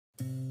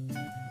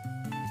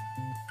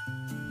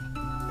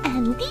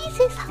And this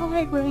is how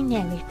I ruin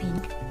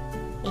everything.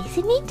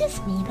 Isn't it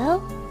just me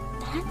though?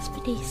 That's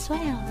pretty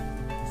swell.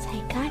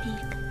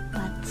 Psychotic,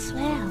 but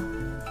swell.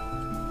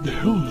 The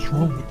hell is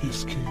wrong with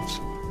these kids?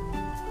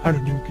 I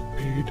don't even get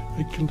paid.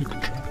 I killed the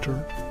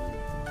contractor.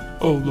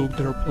 Oh look,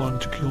 they're planning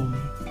to kill me.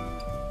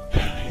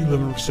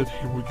 11 said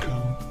he would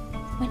come.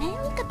 When I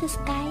look at the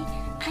sky,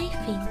 I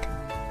think,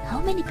 how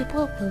many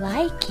people will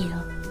I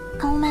kill?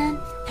 Oh man,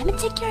 I'm gonna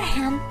take your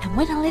hand and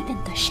whittle it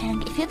into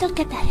shank if you don't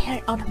get that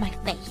hair out of my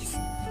face.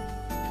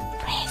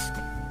 Frisk,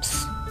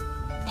 psst,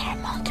 they're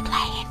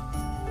multiplying.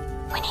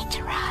 We need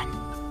to run.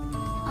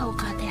 Oh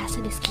god, the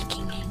acid is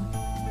kicking in.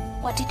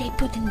 What did they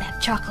put in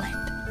that chocolate?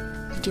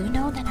 Did you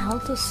know that all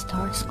those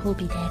stars could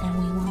be dead and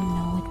we won't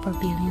know it for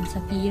billions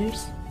of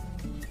years?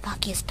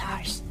 Fuck you,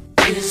 stars.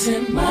 Is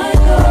it my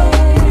goal?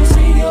 Is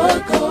it your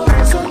goal?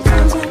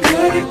 Sometimes I'm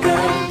good at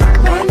God.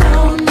 Right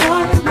now I'm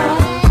not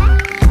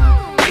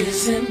enough.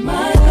 Is it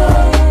my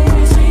goal?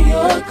 Is it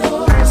your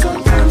goal?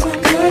 Sometimes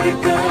I'm good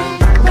at God.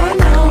 Right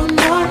now I'm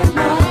not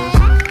enough.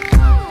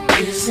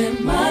 Is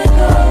it my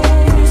goal?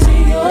 Is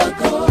it your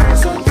goal?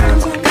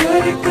 Sometimes I'm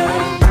good at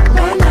God.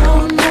 Right now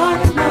I'm not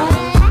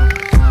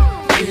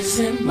enough. Is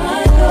it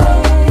my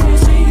goal?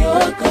 Is it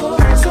your goal?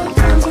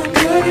 Sometimes I'm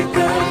good at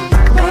God.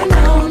 Right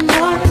now I'm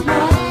not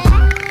enough.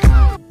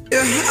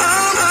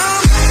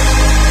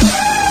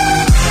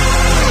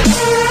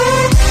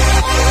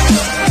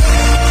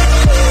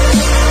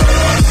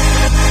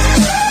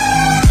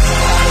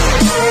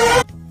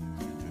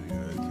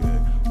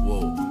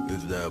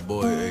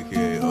 Boy,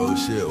 aka oh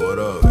shit, what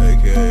up,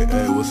 aka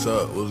hey, what's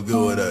up, what's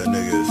good with that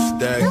nigga?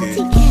 Stack it,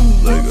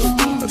 Lego,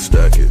 I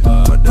stack it.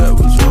 My dad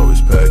was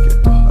always packing.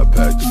 I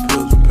packed the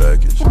pills and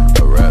package.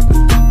 I rap it,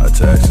 I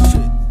tax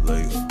it.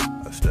 Lego,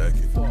 I stack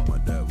it. My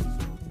dad was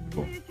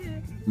always.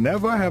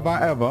 Never have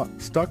I ever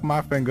stuck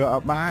my finger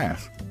up my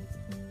ass.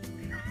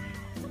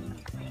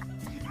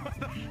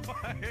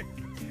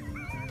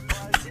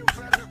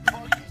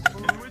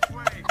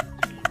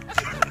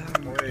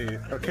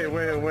 Okay,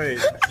 wait.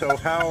 So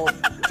how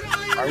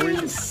are we?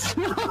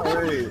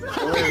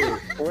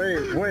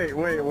 Wait.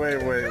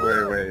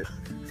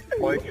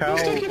 Like how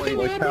deep?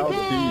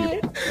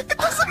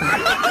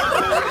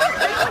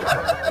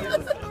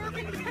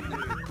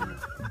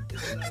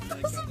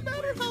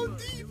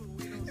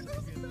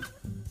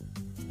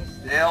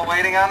 Still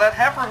waiting on that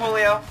heifer,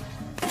 Julio.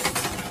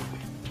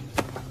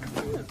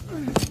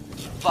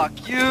 Fuck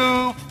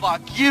you,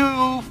 fuck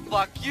you,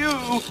 fuck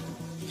you.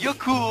 You're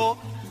cool.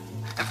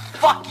 And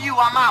fuck you,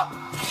 I'm out.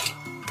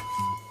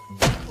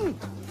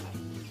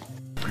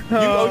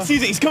 Oh,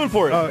 sees it. He's coming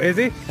for it. Oh, is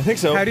he? I think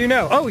so. How do you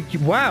know? Oh,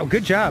 wow,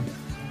 good job.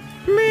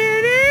 Eat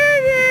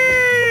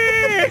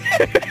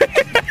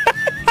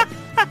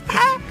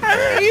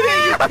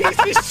it, you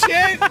piece of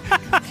shit!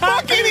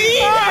 Fucking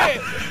eat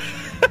it!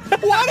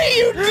 What are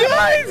you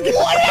doing?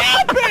 What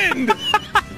happened?